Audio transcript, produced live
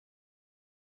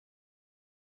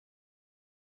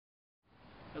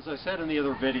As I said in the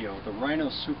other video, the Rhino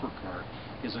SuperCart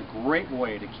is a great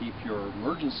way to keep your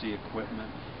emergency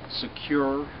equipment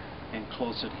secure and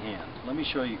close at hand. Let me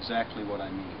show you exactly what I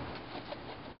mean.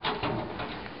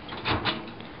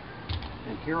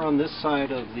 And here on this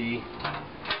side of the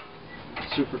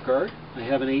SuperCart, I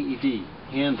have an AED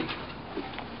handy.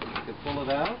 You can pull it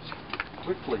out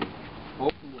quickly,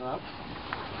 open it up,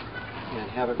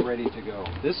 and have it ready to go.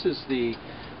 This is the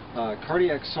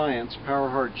Cardiac Science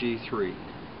Powerheart G3,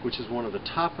 which is one of the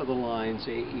top of the lines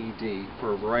AED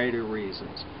for a variety of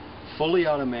reasons. Fully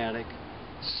automatic,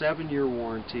 7-year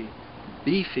warranty,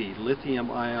 beefy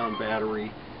lithium-ion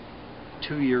battery,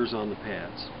 2 years on the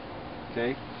pads.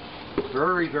 Okay?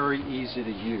 Very, very easy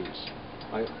to use.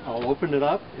 I'll open it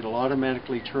up, it'll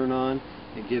automatically turn on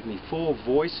and give me full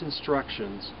voice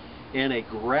instructions and a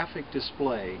graphic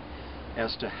display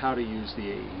as to how to use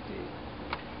the AED.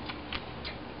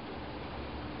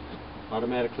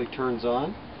 Automatically turns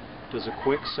on, does a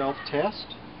quick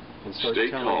self-test, and starts telling me.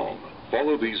 Stay calm.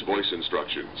 Follow these voice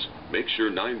instructions. Make sure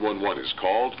 911 is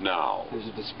called now. There's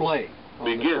a display.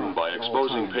 Begin by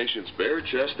exposing patient's bare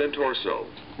chest and torso.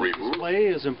 The display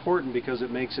is important because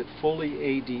it makes it fully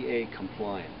ADA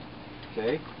compliant.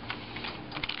 Okay?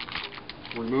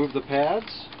 Remove the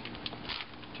pads.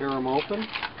 Tear them open.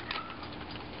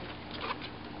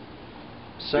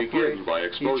 Separate Begin by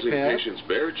exposing patient's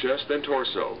bare chest and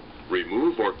torso.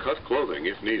 Remove or cut clothing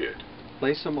if needed.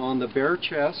 Place them on the bare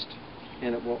chest,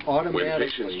 and it will automatically... When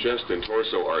patient's chest and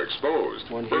torso are exposed,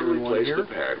 firmly place the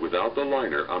pad without the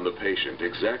liner on the patient,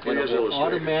 exactly as illustrated.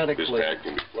 Automatically this pad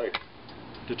can be placed.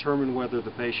 Determine whether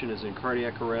the patient is in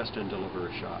cardiac arrest and deliver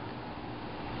a shock.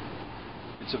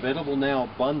 It's available now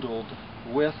bundled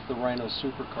with the Rhino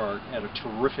SuperCart at a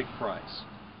terrific price.